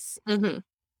based. Mhm.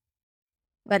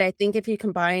 But I think if you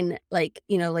combine like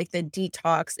the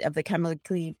detox of the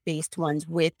chemically based ones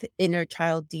with deep inner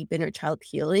child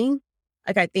healing,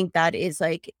 like I think that is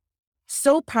like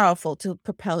so powerful to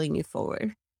propelling you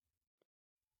forward.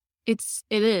 It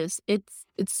is. It's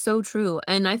so true.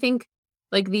 And I think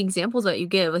like the examples that you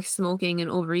give, like smoking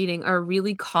and overeating, are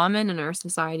really common in our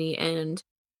society, and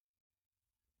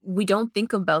we don't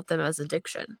think about them as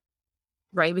addiction,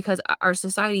 right? Because our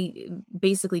society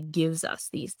basically gives us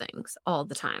these things all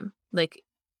the time. Like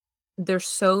they're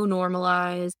so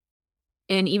normalized,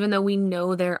 and even though we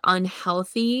know they're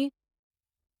unhealthy,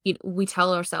 we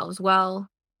tell ourselves, well,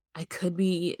 I could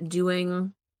be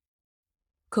doing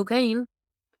cocaine,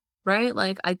 right?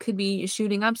 Like I could be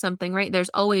shooting up something, right? There's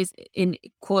always in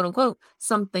quote unquote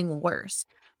something worse.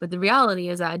 But the reality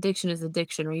is that addiction is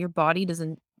addiction, or your body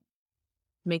doesn't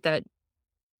make that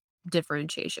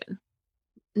differentiation.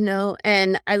 No,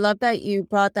 and I love that you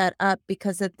brought that up,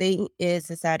 because the thing is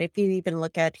that if you even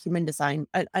look at human design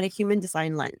at a human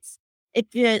design lens,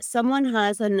 if someone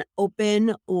has an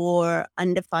open or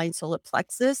undefined solar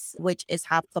plexus, which is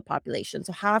half the population,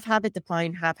 so half have it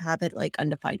defined, half have it like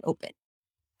undefined open.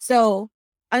 So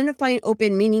undefined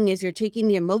open meaning is you're taking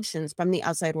the emotions from the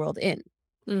outside world in.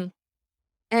 Mm.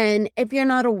 And if you're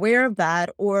not aware of that,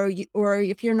 or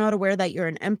if you're not aware that you're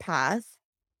an empath,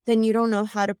 then you don't know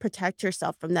how to protect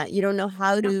yourself from that. You don't know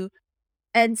how Yep. to,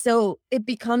 and so it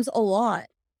becomes a lot.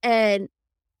 And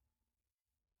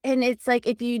it's like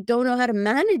if you don't know how to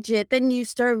manage it, then you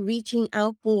start reaching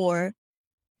out for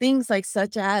things like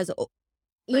such as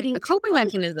Like eating a too coping much.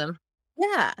 mechanism.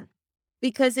 Yeah,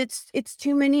 because it's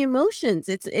too many emotions.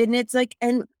 It's like,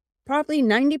 and probably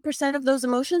 90% of those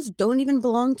emotions don't even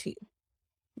belong to you.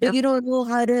 But Yep. you don't know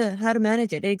how to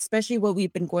manage it, especially what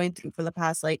we've been going through for the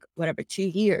past, like, whatever, 2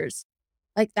 years.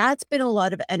 Like, that's been a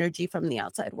lot of energy from the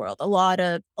outside world, a lot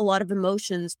of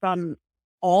emotions from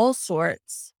all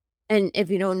sorts, and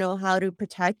if you don't know how to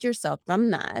protect yourself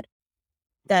from that,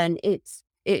 then it's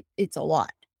a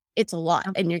lot. It's a lot,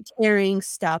 Yep. and you're carrying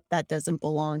stuff that doesn't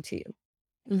belong to you,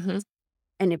 Mm-hmm.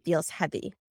 and it feels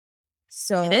heavy.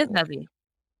 It is So, heavy.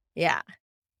 yeah.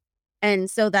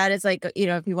 And so that is like,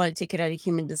 if you wanna take it at a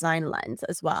human design lens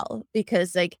as well,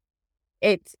 because, like,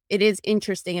 it is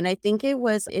interesting, and I think it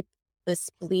was if the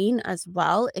spleen as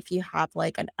well, if you have,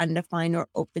 like, an undefined or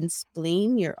open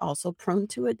spleen, you're also prone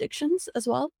to addictions as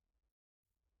well,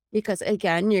 because,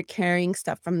 again, you're carrying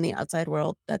stuff from the outside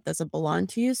world that doesn't belong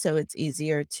to you, so it's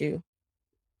easier to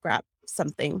grab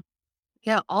something.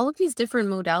 Yeah, all of these different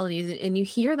modalities, and you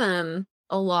hear them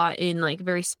a lot in like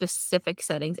very specific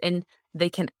settings, and they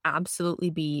can absolutely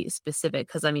be specific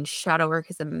because I mean, shadow work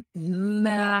is a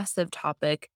massive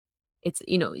topic. It's,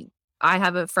 I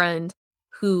have a friend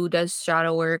who does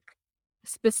shadow work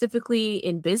specifically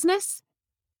in business,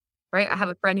 right? I have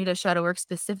a friend who does shadow work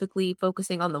specifically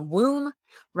focusing on the womb,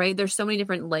 right? There's so many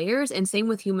different layers, and same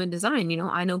with human design.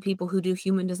 I know people who do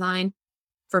human design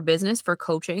for business, for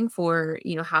coaching, for,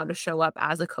 how to show up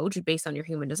as a coach based on your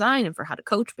human design and for how to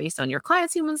coach based on your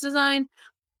client's human design.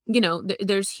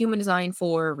 There's human design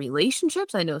for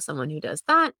relationships. I know someone who does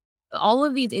that. All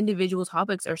of these individual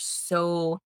topics are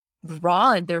so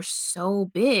broad, they're so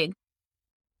big.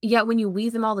 Yet when you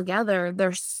weave them all together,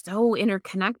 they're so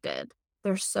interconnected.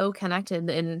 They're so connected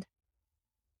and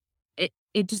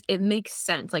it makes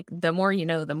sense. Like the more you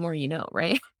know,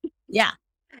 right? Yeah,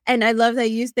 and I love that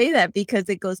you say that because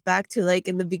it goes back to, like,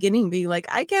 in the beginning being like,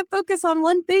 "I can't focus on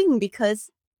one thing because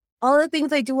all the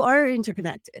things I do are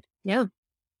interconnected," Yeah.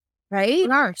 right?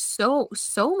 We are so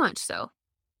much so.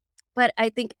 But I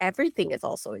think everything is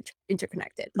also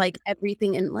interconnected, like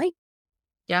everything in life.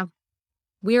 Yeah.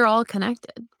 We're all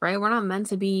connected, right? We're not meant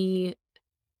to be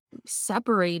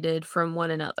separated from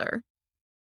one another.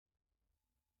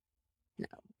 No,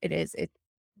 it's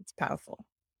powerful.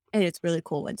 And it's really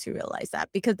cool once you realize that,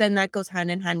 because then that goes hand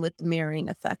in hand with the mirroring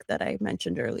effect that I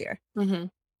mentioned earlier.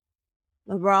 Mhm.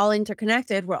 When we're all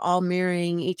interconnected, we're all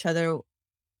mirroring each other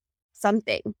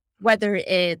something, whether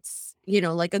it's,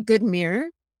 like a good mirror,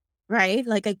 right?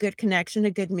 Like a good connection,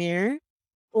 a good mirror,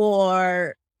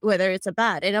 or whether it's a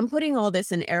bad. And I'm putting all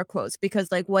this in air quotes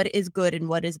because, like, what is good and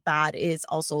what is bad is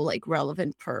also, like,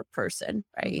 relevant per person,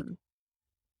 right? Mhm.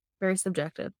 Very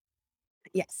subjective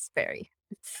Yes, very.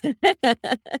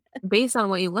 based on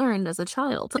what you learned as a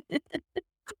child.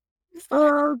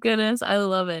 Oh, goodness. I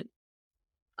love it.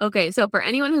 Okay. So, for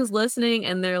anyone who's listening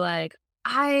and they're like,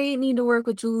 I need to work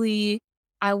with Julie,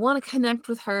 I want to connect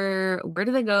with her. Where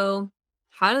do they go?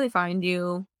 How do they find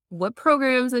you? What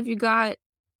programs have you got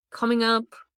coming up?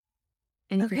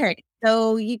 Anything? Okay.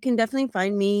 So you can definitely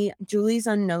find me, Julie's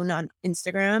Unknown, on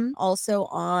Instagram. Also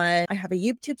I have a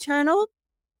YouTube channel.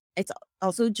 It's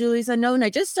also Julie's Unknown. I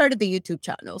just started the YouTube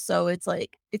channel, so it's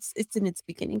like it's in its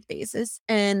beginning phases.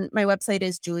 And my website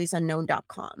is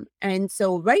juliesunknown.com. And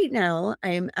so right now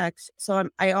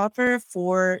I offer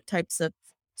 4 types of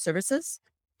services.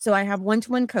 So I have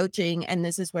one-to-one coaching, and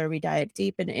this is where we dive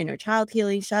deep into inner child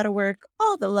healing, shadow work,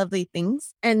 all the lovely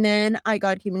things. And then I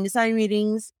got human design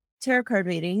readings, tarot card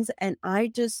readings, and I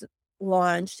just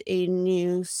launched a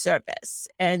new service.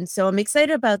 And so I'm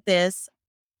excited about this.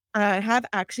 I have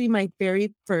actually my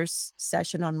very first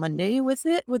session on Monday with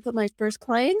it, with my first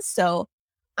clients. So,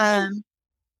 um,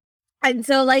 and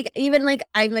so, like, even like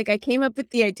I came up with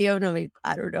the idea, and I'm like,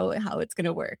 I don't know how it's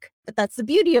gonna work, but that's the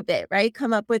beauty of it, right?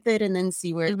 Come up with it and then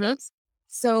see where it Mhm. goes.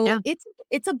 So Yeah.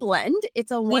 it's a blend.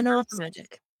 It's a Leave one-off. for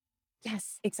magic.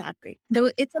 Yes, exactly.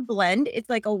 So it's a blend. It's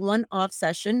like a one-off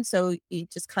session. So you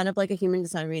just kind of like a human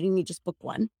design reading. You just book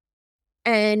one,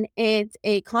 and it's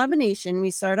a combination. We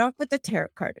start off with the tarot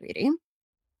card reading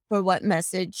for what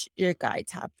message your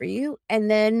guides have for you. And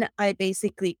then I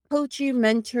basically coach you,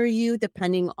 mentor you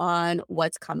depending on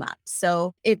what's come up.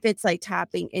 So if it's like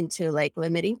tapping into like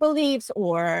limiting beliefs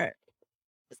or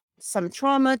some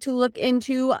trauma to look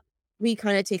into, we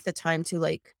kind of take the time to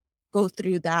like go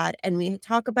through that and we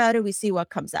talk about it, we see what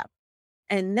comes up.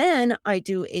 And then I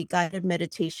do a guided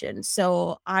meditation.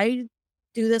 So I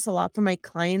do this a lot for my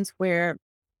clients where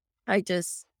I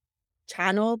just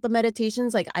channel the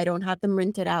meditations. Like I don't have them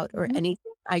rented out or Mhm.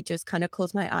 anything. I just kind of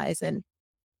close my eyes and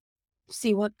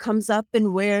see what comes up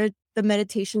and where the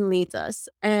meditation leads us.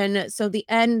 And so the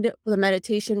end of the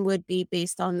meditation would be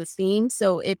based on the theme.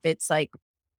 So if it's like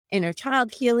inner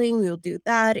child healing, we'll do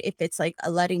that. If it's like a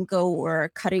letting go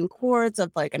or cutting cords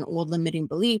of like an old limiting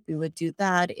belief, we would do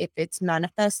that. If it's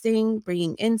manifesting,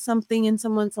 bringing in something in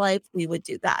someone's life, we would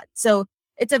do that. So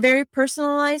it's a very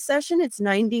personalized session. It's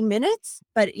 90 minutes,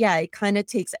 but yeah, it kind of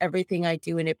takes everything I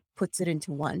do and it puts it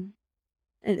into one.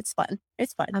 And it's fun.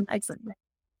 It's fun. Excellent.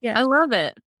 Yeah. I love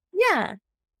it. Yeah.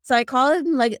 So I call it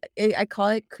like I call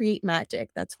it create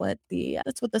magic. That's what the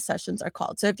sessions are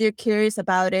called. So if you're curious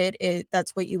about it,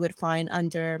 that's what you would find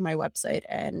under my website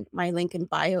and my link in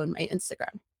bio and my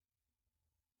Instagram.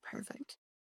 Perfect.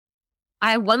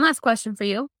 I have one last question for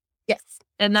you, Yes.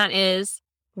 and that is,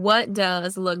 what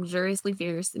does luxuriously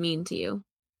fierce mean to you?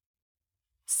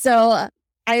 So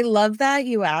I love that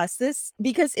you asked this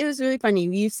because it was really funny.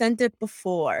 You sent it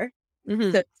before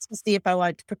Mhm. to see if I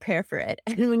wanted to prepare for it.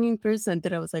 And when you first sent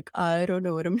it, I was like, I don't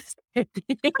know what I'm saying.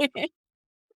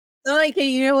 So like, hey,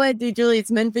 you know what, dude, Julie,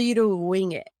 it's meant for you to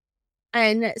wing it.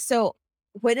 And so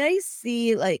when I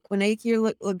see like when I hear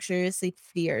luxuriously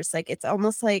fierce, like it's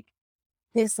almost like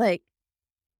this like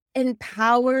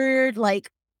empowered, like,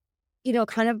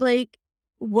 kind of like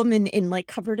woman in like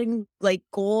covered in like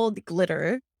gold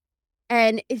glitter.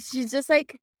 And she's just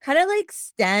like kind of like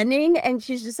standing and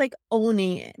she's just like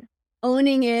owning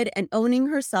it and owning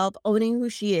herself, owning who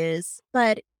she is.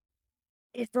 But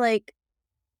it's like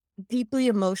deeply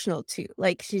emotional too.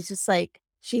 Like she's just like,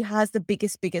 she has the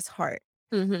biggest heart.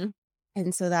 Mhm.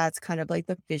 And so that's kind of like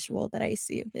the visual that I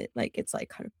see of it. Like it's like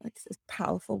kind of like this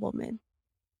powerful woman.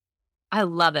 I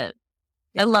love it.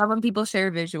 Yeah. I love when people share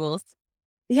visuals.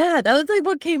 Yeah, that was like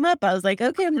what came up. I was like,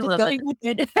 okay, I'm I just love it. going with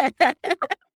it.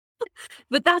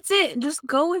 But that's it. Just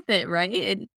go with it,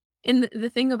 right? And the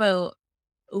thing about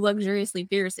luxuriously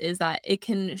fierce is that it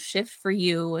can shift for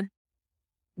you,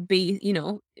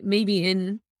 maybe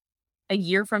in a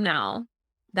year from now,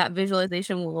 that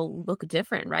visualization will look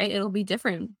different, right? It'll be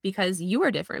different because you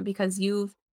are different, because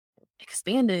you've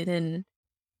expanded and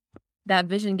that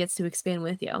vision gets to expand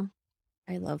with you.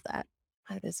 I love that.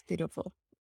 That is beautiful.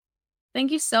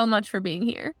 Thank you so much for being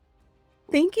here.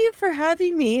 Thank you for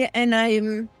having me. And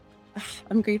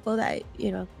I'm grateful that,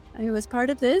 I was part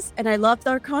of this and I loved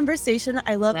our conversation.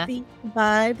 I loved Yeah. the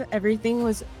vibe. Everything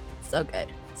was so good.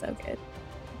 So good.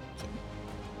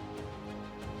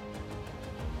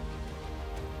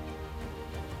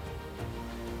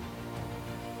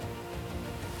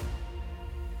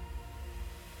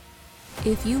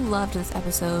 If you loved this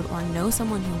episode or know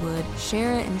someone who would,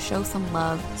 share it and show some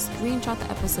love. Screenshot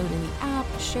the episode in the app,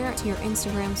 share it to your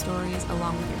Instagram stories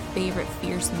along with your favorite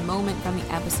fierce moment from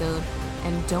the episode,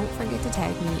 and don't forget to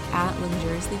tag me at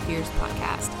Luxuriously Fierce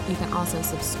Podcast. You can also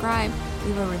subscribe,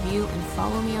 leave a review, and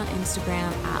follow me on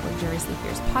Instagram at Luxuriously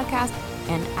Fierce Podcast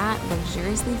and at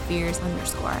Luxuriously Fierce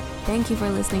 _. Thank you for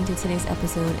listening to today's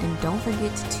episode, and don't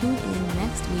forget to tune in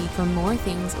next week for more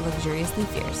things luxuriously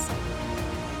fierce.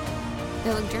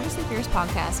 The Luxuriously Fierce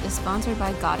podcast is sponsored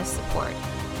by Goddess Support,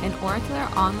 an oracular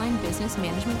online business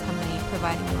management company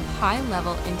providing you with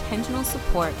high-level intentional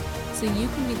support so you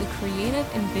can be the creative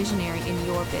and visionary in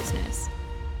your business.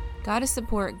 Goddess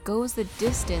Support goes the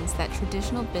distance that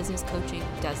traditional business coaching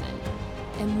doesn't.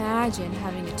 Imagine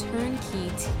having a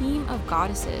turnkey team of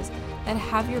goddesses that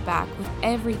have your back with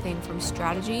everything from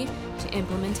strategy to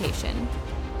implementation.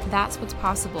 That's what's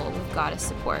possible with Goddess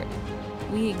Support.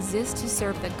 We exist to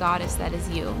serve the goddess that is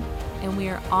you, and we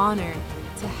are honored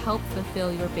to help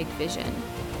fulfill your big vision.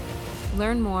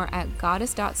 Learn more at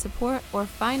goddess.support or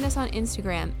find us on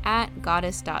Instagram at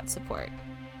goddess.support.